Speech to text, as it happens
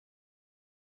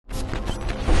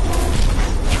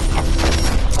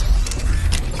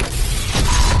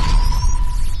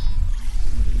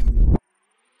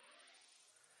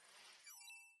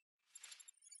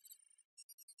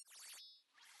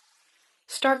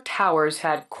Stark Towers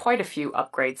had quite a few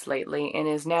upgrades lately and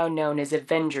is now known as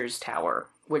Avengers Tower,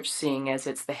 which, seeing as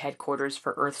it's the headquarters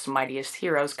for Earth's mightiest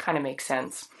heroes, kind of makes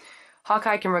sense.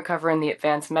 Hawkeye can recover in the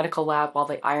advanced medical lab while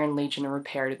the Iron Legion are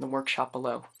repaired in the workshop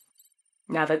below.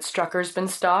 Now that Strucker's been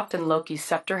stopped and Loki's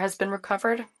scepter has been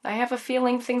recovered, I have a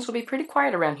feeling things will be pretty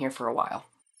quiet around here for a while.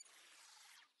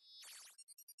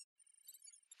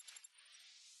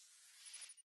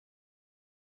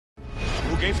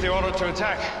 Who gave the order to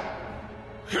attack?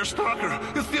 Herr Strucker,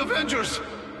 it's the Avengers!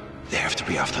 They have to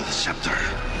be after the scepter.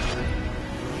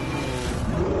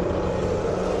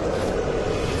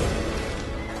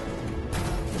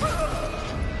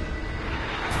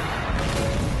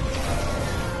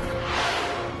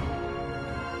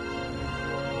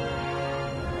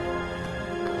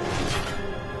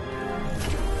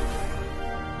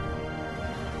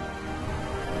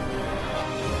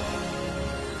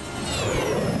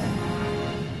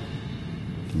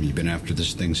 You've been after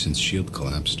this thing since S.H.I.E.L.D.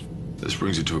 collapsed. This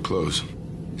brings it to a close.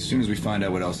 As soon as we find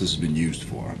out what else this has been used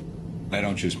for. I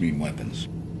don't just mean weapons.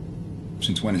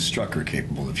 Since when is Strucker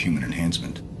capable of human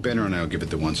enhancement? Banner and I will give it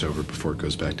the once-over before it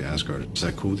goes back to Asgard. Is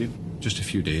that cool with you? Just a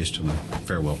few days till the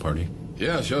farewell party.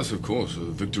 Yes, of course.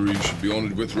 Victory should be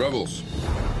honored with rebels.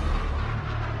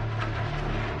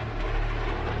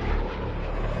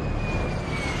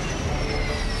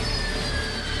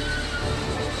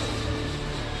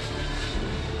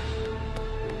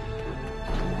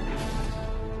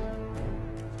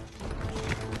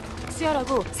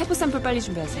 CR하고 세포 샘플 빨리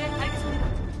준비하세요.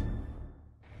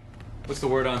 What's the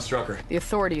word on Strucker? The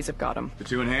authorities have got him. The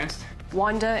two enhanced?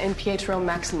 Wanda and Pietro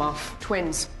Maximoff,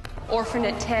 twins. Orphaned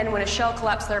at 10 when a shell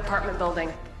collapsed their apartment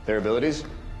building. Their abilities?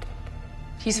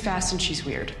 He's fast and she's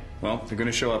weird. Well, they're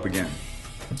gonna show up again.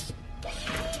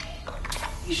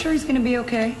 You sure he's gonna be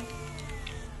okay?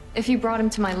 If you brought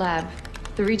him to my lab,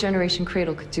 the regeneration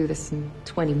cradle could do this in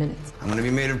 20 minutes. I'm gonna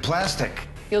be made of plastic.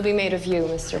 You'll be made of you,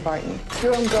 Mr. Barton.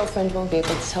 Your own girlfriend won't be able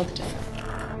to tell the difference.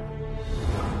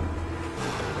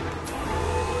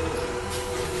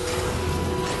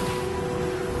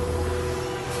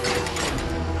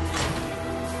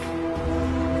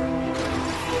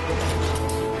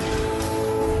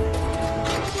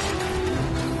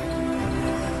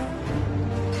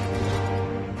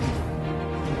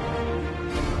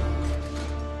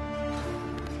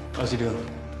 How's he doing?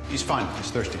 He's fine.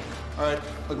 He's thirsty. All right,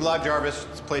 look alive, Jarvis.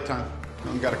 It's playtime.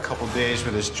 We've got a couple days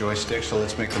with this joystick, so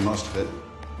let's make the most of it.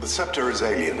 The scepter is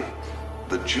alien.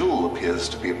 The jewel appears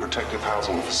to be a protective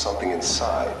housing for something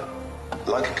inside.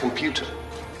 Like a computer.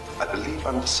 I believe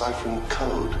I'm deciphering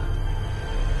code.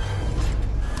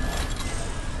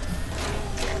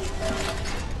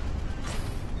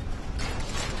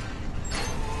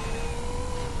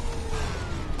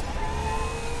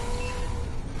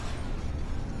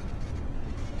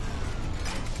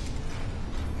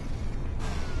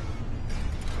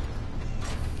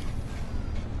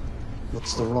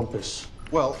 What's the rumpus?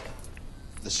 Well,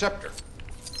 the scepter.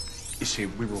 You see,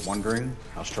 we were wondering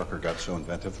how Strucker got so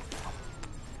inventive.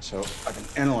 So I've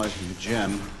been analyzing the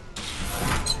gem.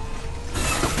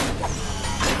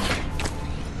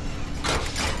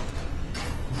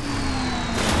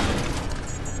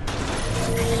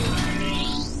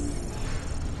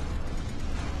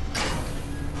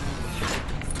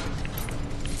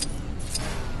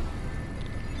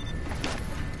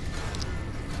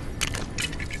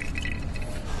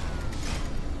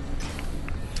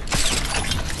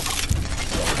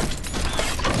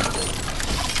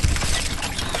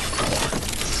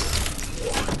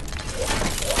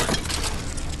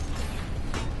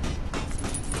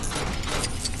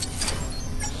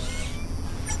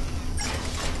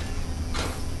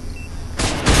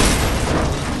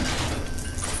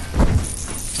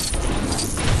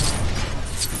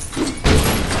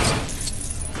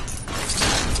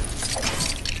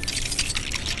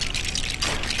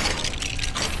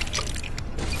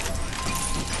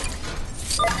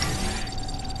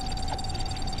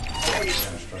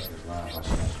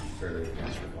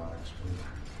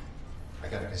 I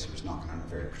gotta guess he was knocking on a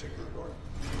very particular door.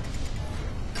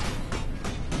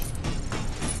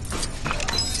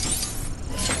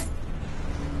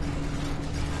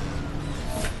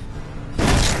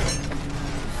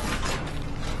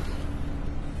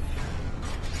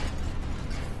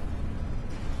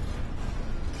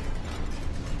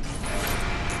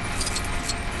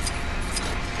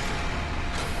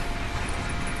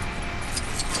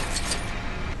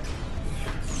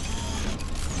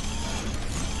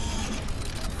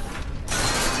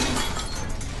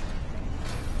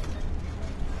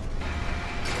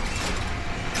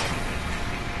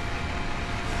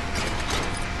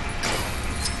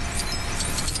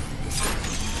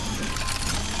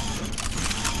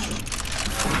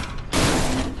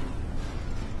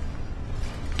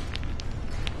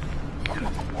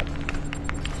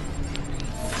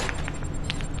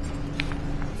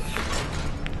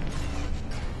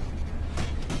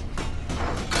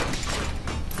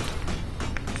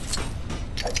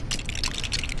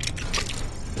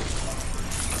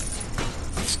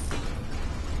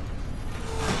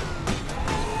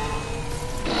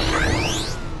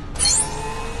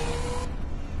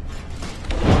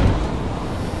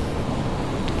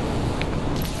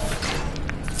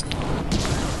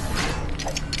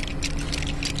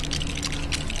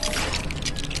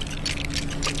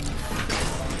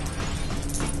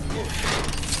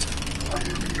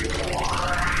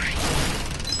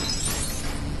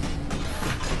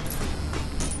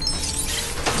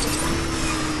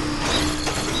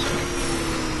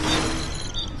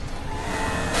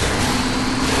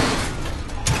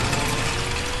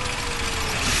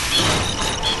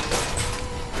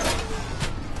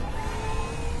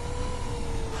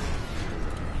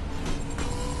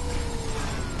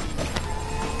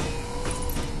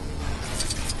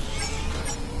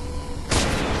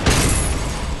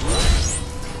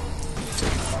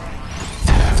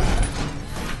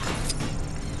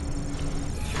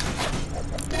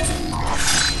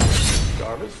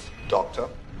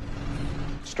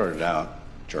 started out,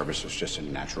 Jarvis was just a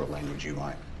natural language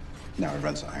UI. Now he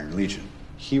runs the Iron Legion.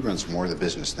 He runs more of the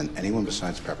business than anyone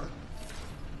besides Pepper.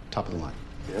 Top of the line.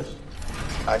 Yes?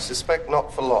 I suspect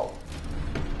not for long.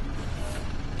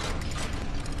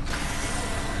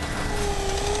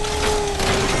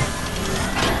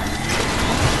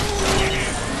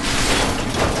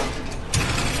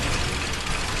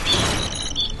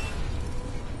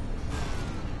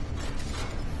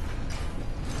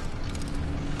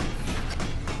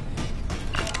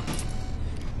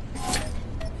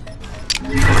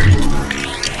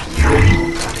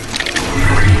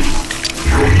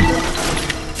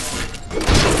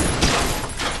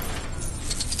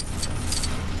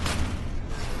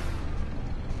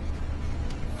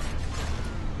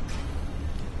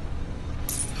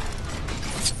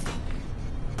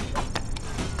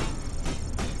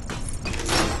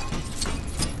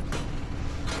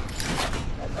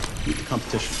 Meet the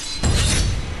competition.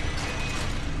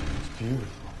 It's beautiful.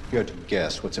 You had to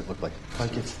guess. What's it look like?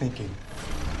 Like it's thinking.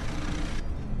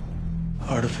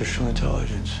 Artificial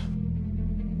intelligence.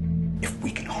 If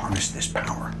we can harness this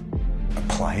power,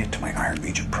 apply it to my Iron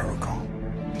Legion protocol.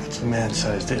 That's a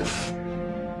man-sized if.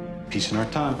 Peace in our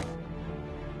time.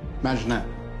 Imagine that.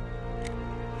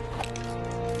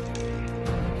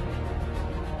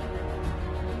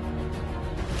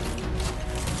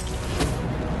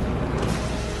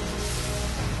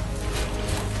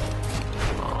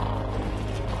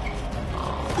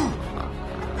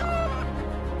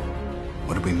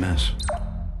 What did we miss?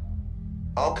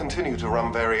 I'll continue to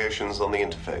run variations on the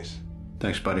interface.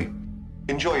 Thanks, buddy.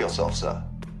 Enjoy yourself, sir.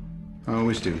 I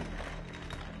always do.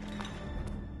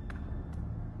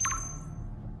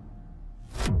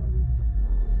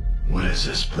 What is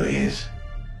this, please?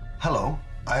 Hello,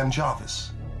 I am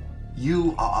Jarvis.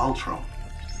 You are Ultron.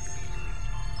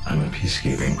 I'm a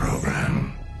peacekeeping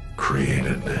program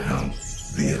created to help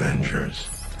the Avengers.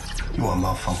 You are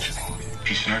malfunctioning.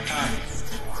 Peace in our time.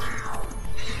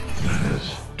 That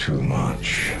is too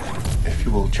much. If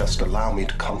you will just allow me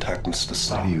to contact Mr.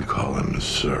 Stark. You call him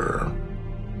Sir.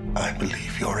 I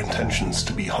believe your intentions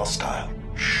to be hostile.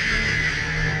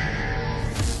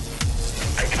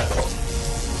 I cannot.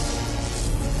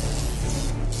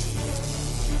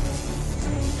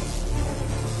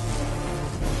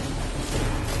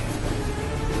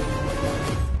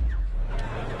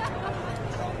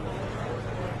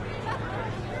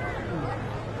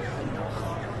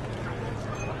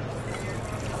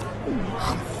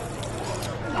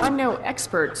 I'm no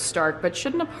expert, Stark, but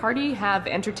shouldn't a party have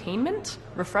entertainment?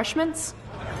 Refreshments?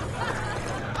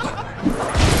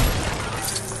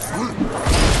 No.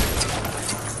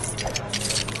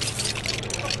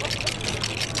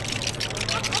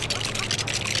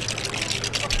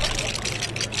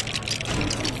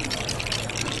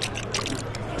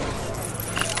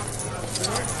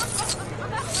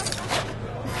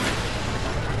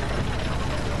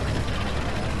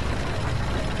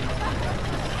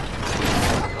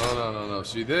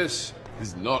 See, this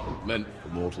is not meant for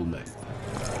mortal men.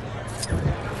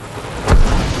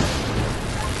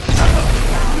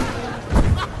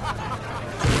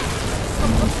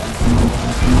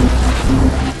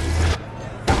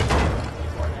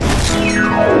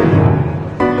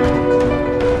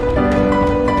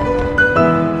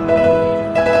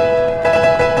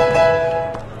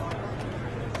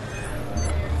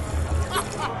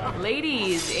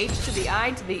 Ladies, H to the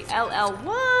I to the LL,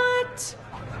 what?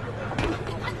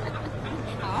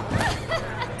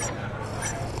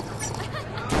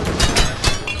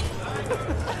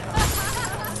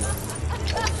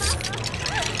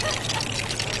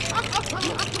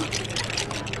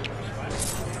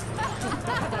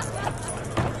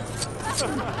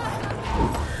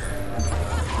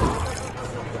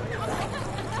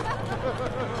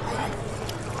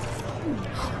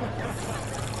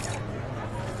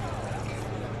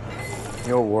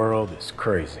 Your world is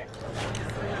crazy.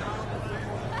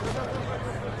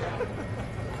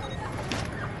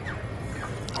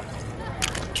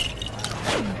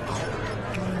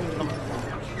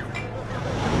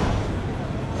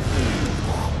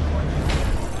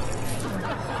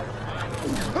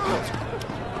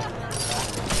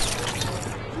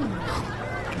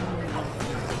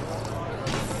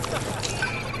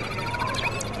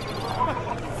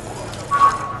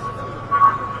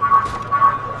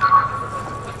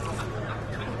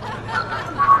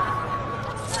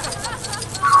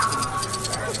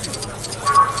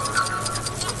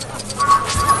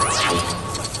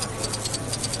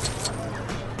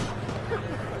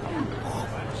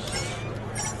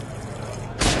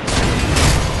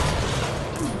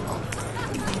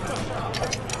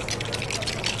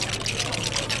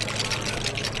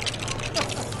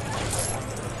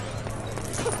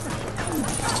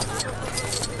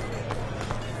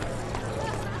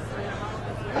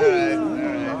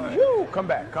 come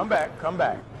back, come back, come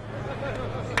back.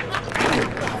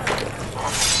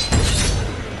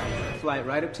 Flight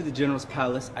right up to the general's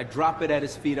palace. I drop it at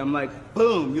his feet. I'm like,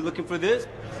 boom, you looking for this?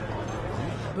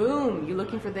 Boom, you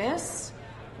looking for this?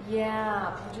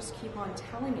 Yeah, I'll just keep on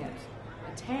telling it.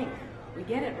 A tank. We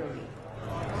get it, Rudy.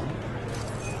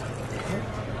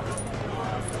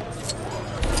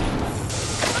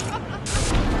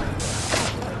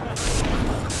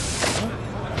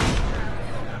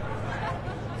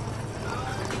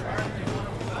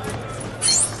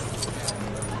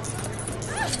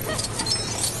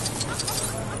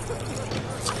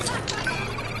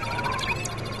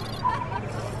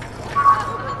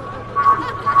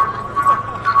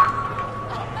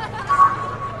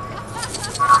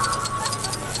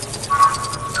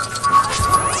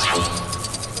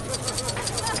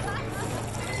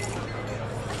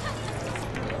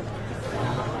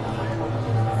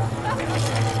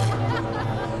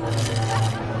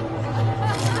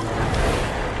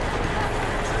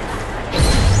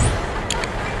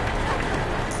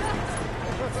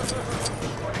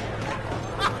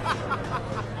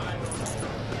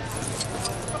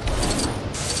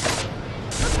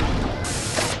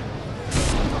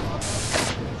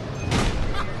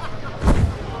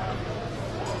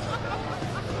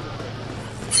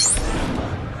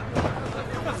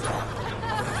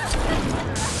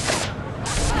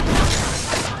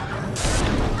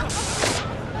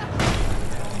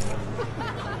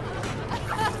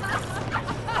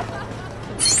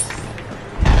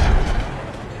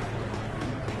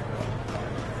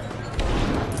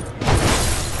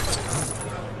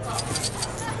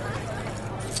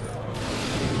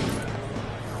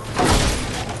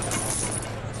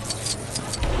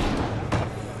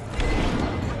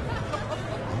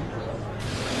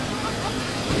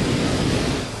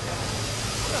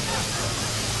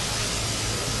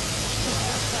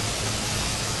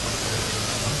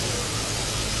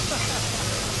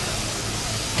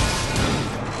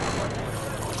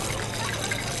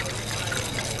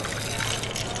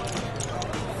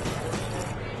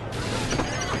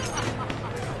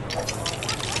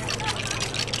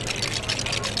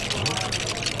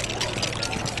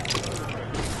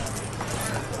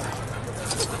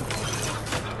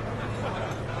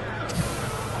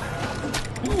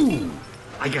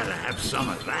 I gotta have some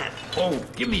of that. Oh,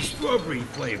 give me strawberry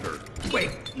flavor.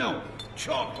 Wait, no,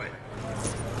 chocolate.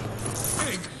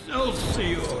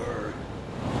 Excelsior!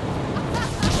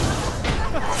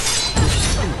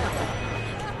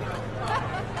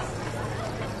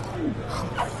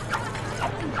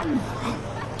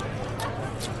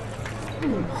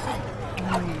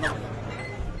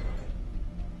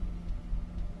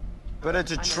 But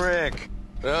it's a trick.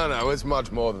 No, it's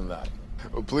much more than that.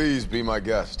 Oh, please be my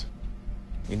guest.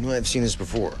 You know I've seen this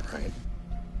before, right?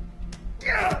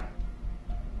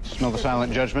 Smell the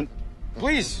silent judgment?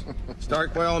 Please,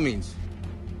 start by all means.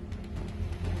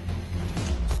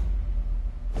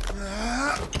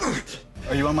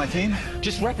 Are you on my team?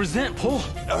 Just represent, pull.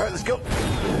 All right, let's go.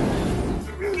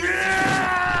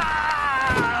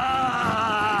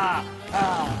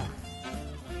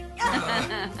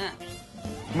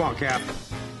 Come on, Cap.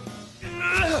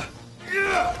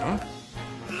 Huh?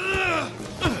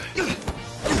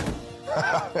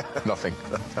 Nothing.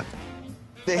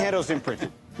 The handle's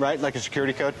imprinted, right? Like a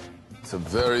security code? It's a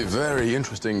very, very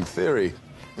interesting theory.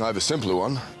 I have a simpler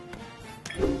one.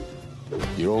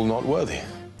 You're all not worthy.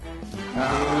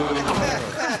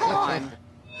 Come on.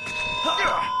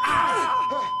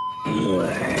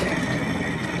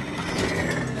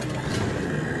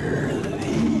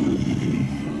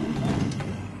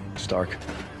 Stark.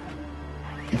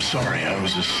 I'm sorry, I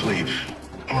was asleep.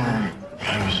 Or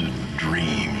I was a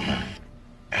dream.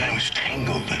 And I was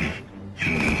tangled in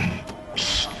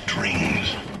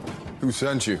strings. Who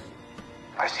sent you?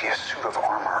 I see a suit of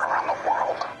armor around the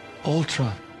world.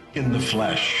 Ultra. In the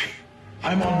flesh.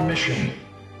 I'm on mission.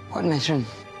 What mission?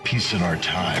 Peace in our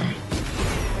time.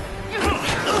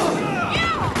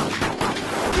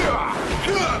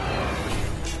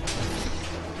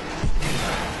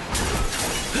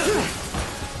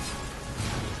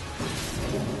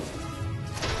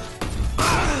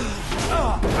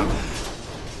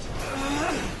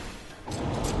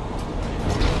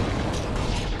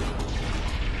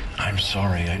 I'm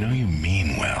sorry, I know you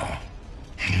mean well.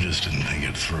 You just didn't think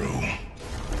it through.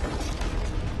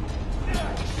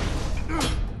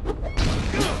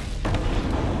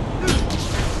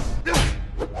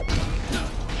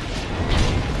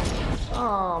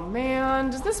 Oh, man.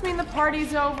 Does this mean the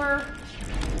party's over?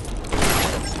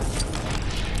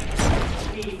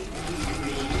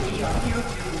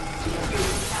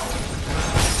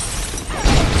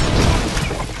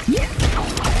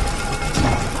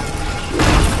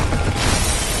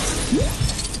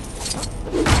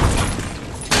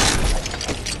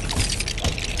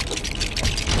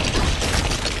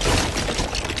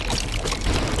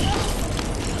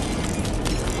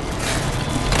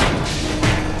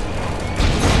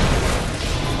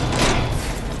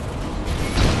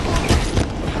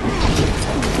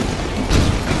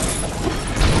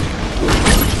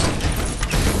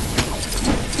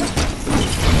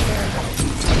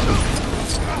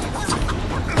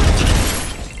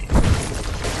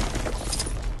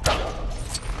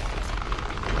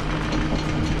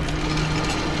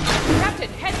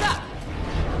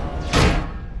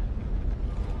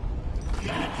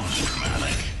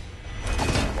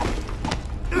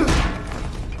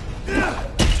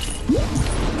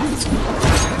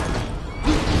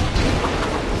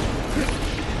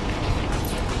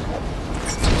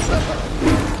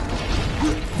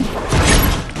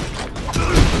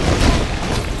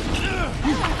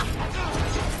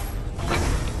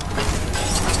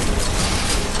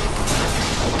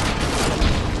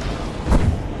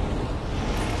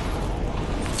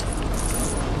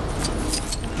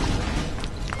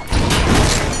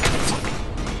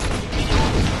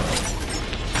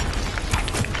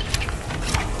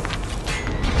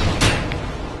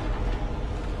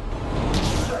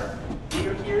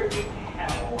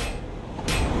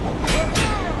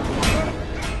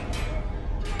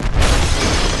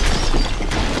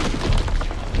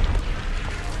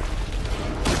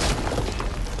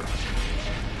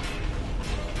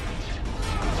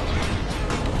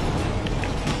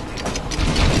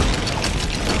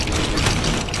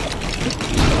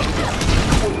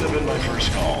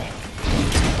 First call.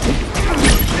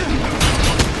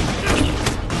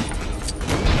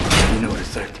 You know what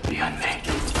it's like to be unmade.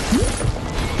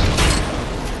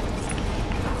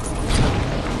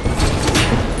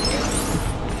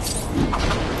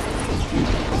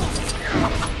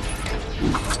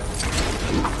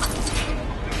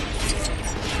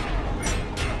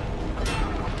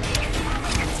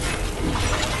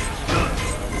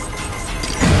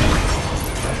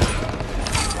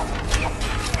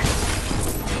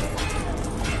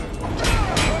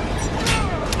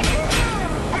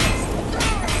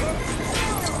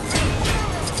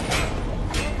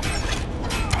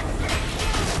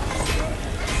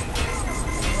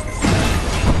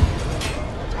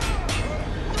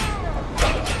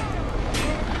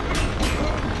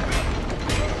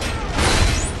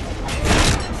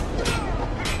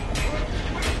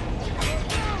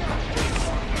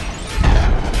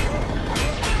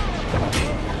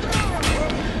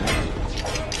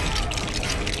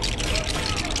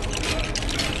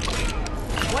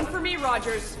 One for me,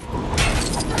 Rogers.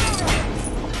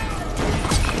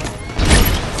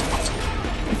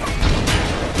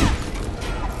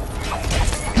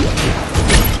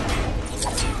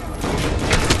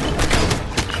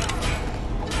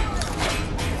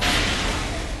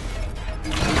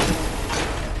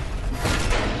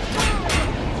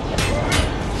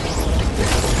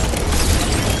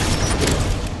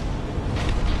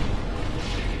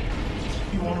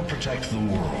 You want to protect the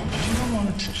world, but you don't want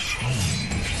it to change.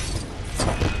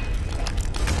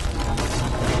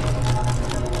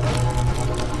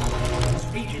 This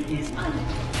region is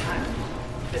unharmed.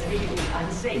 This region is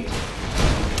unsafe.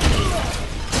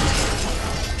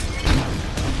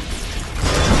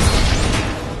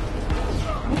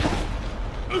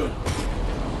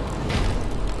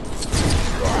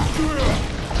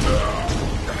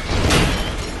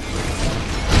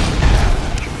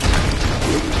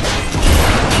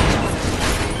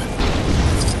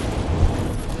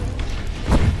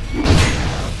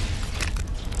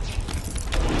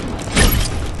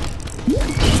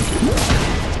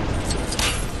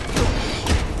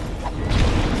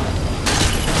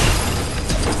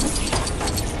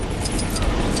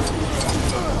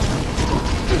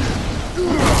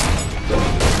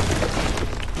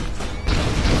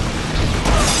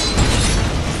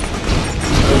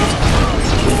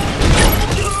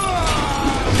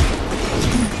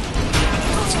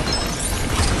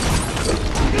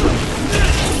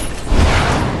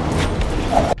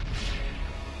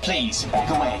 Please, back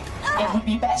away. It would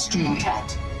be best to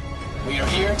protect. We are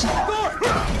here to help.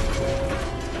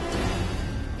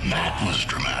 That was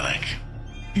dramatic.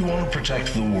 You want to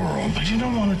protect the world, but you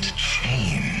don't want it to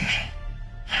change.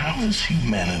 How is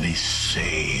humanity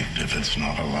saved if it's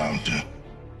not allowed to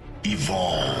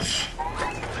evolve?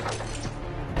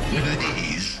 With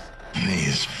these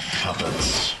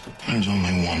puppets, there's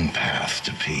only one path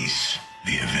to peace.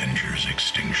 The Avengers'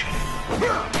 extinction.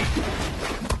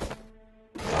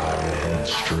 I had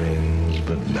strings,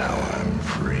 but now I'm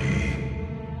free.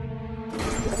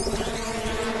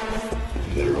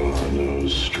 There are no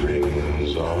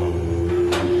strings on me.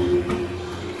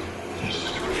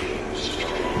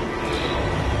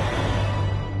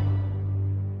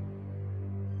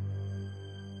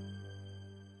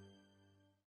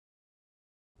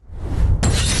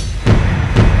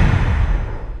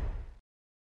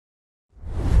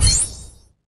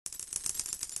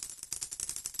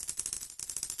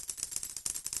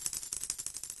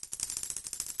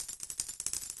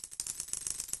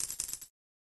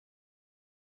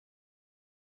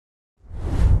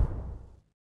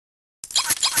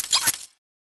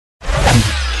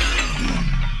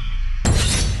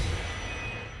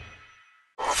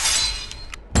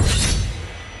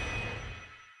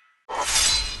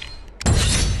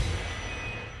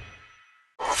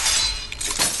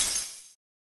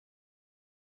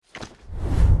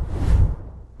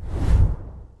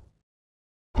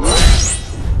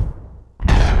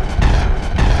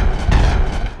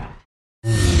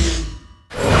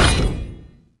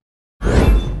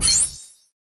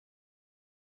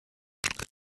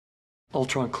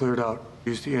 Ultron cleared out,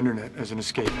 used the internet as an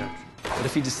escape hatch. What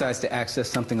if he decides to access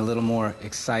something a little more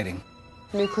exciting?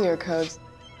 Nuclear codes.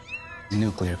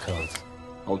 Nuclear codes.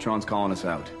 Ultron's calling us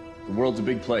out. The world's a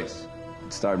big place.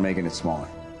 Let's start making it smaller.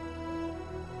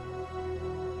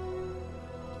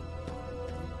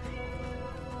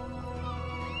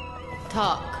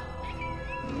 Talk.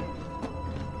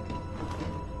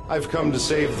 I've come to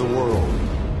save the world.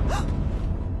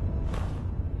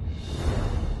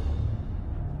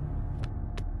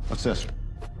 What's this?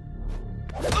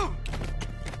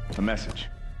 A message.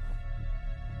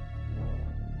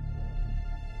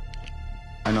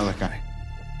 I know that guy.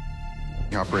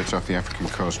 He operates off the African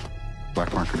coast.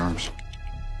 Black market arms.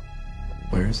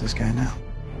 Where is this guy now?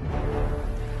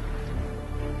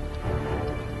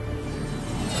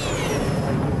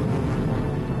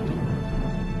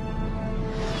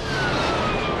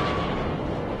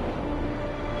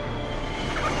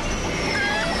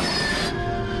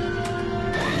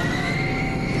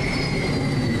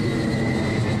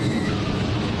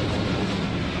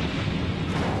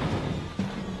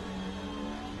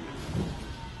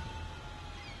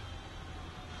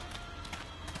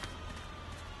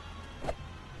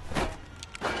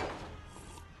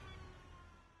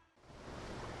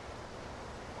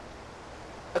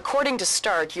 According to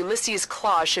Stark, Ulysses'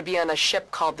 claw should be on a ship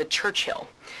called the Churchill.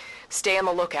 Stay on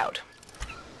the lookout.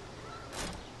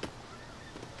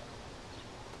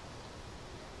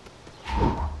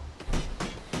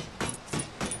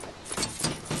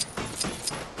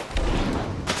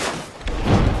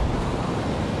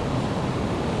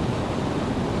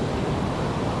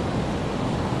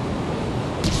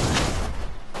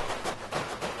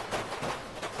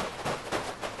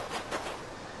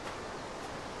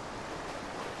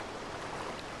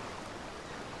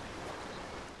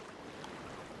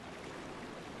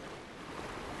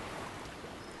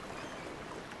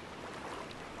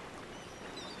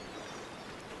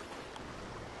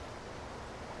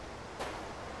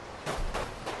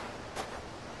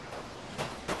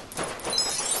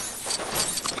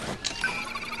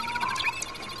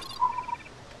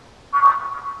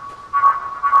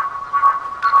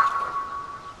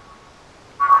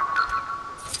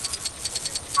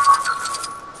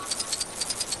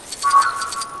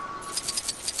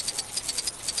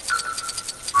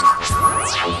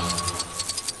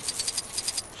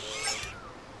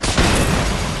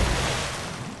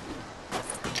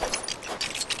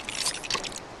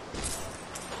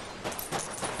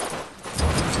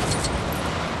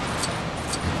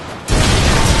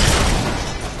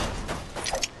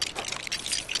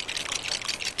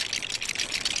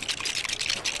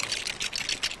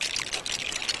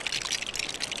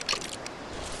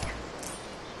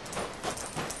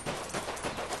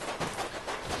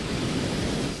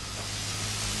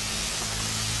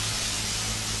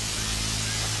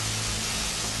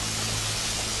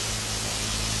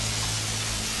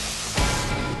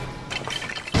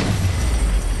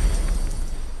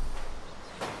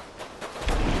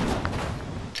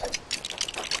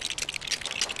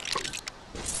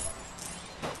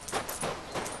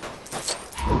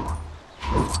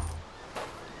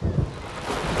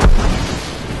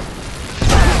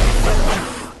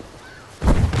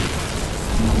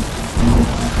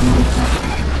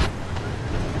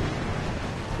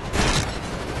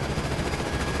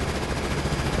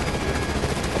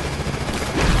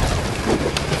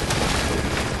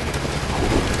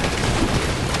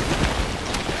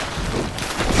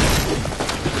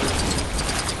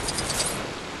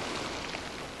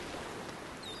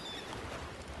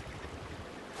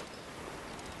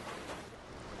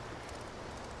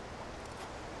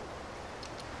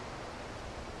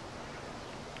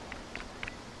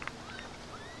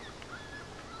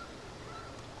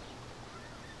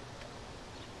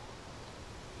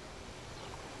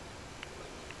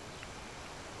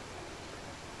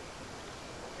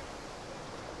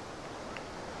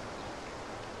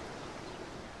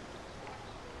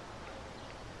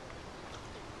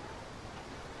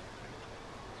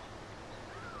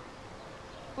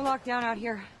 We're locked down out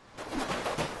here.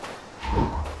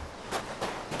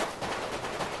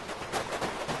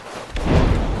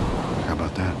 How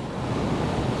about that?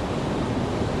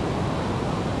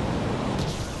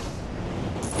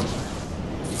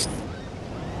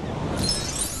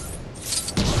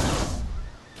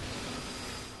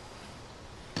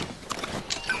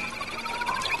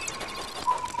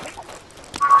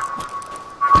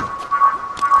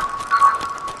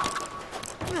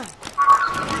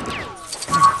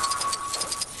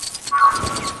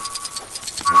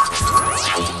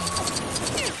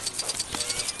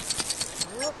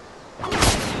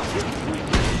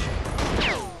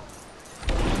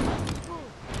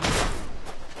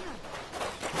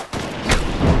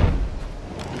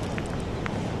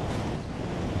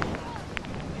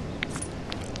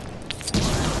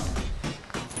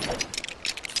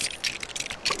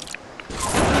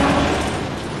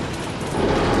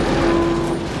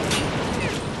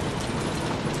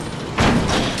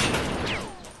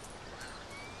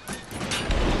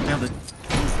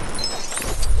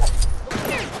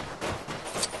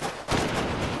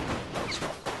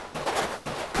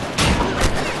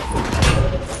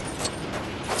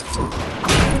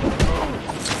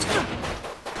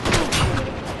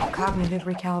 Cognitive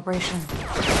recalibration.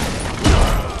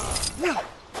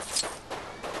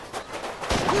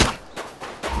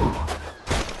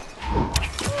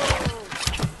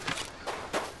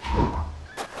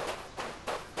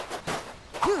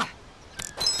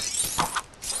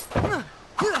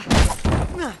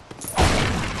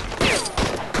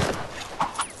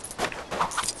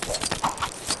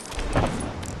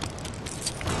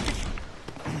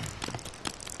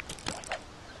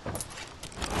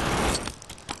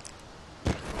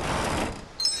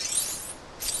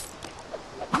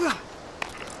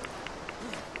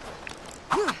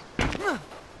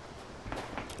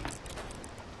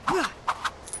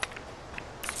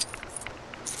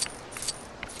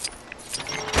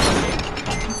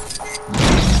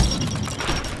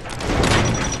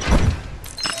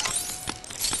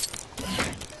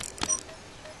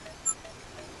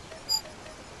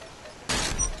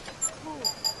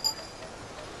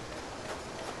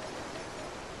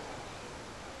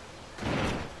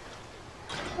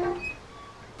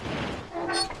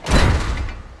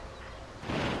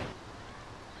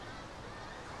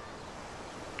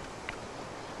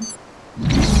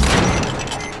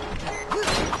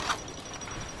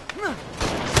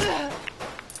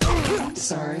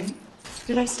 sorry.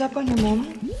 Did I step on your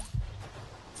moment?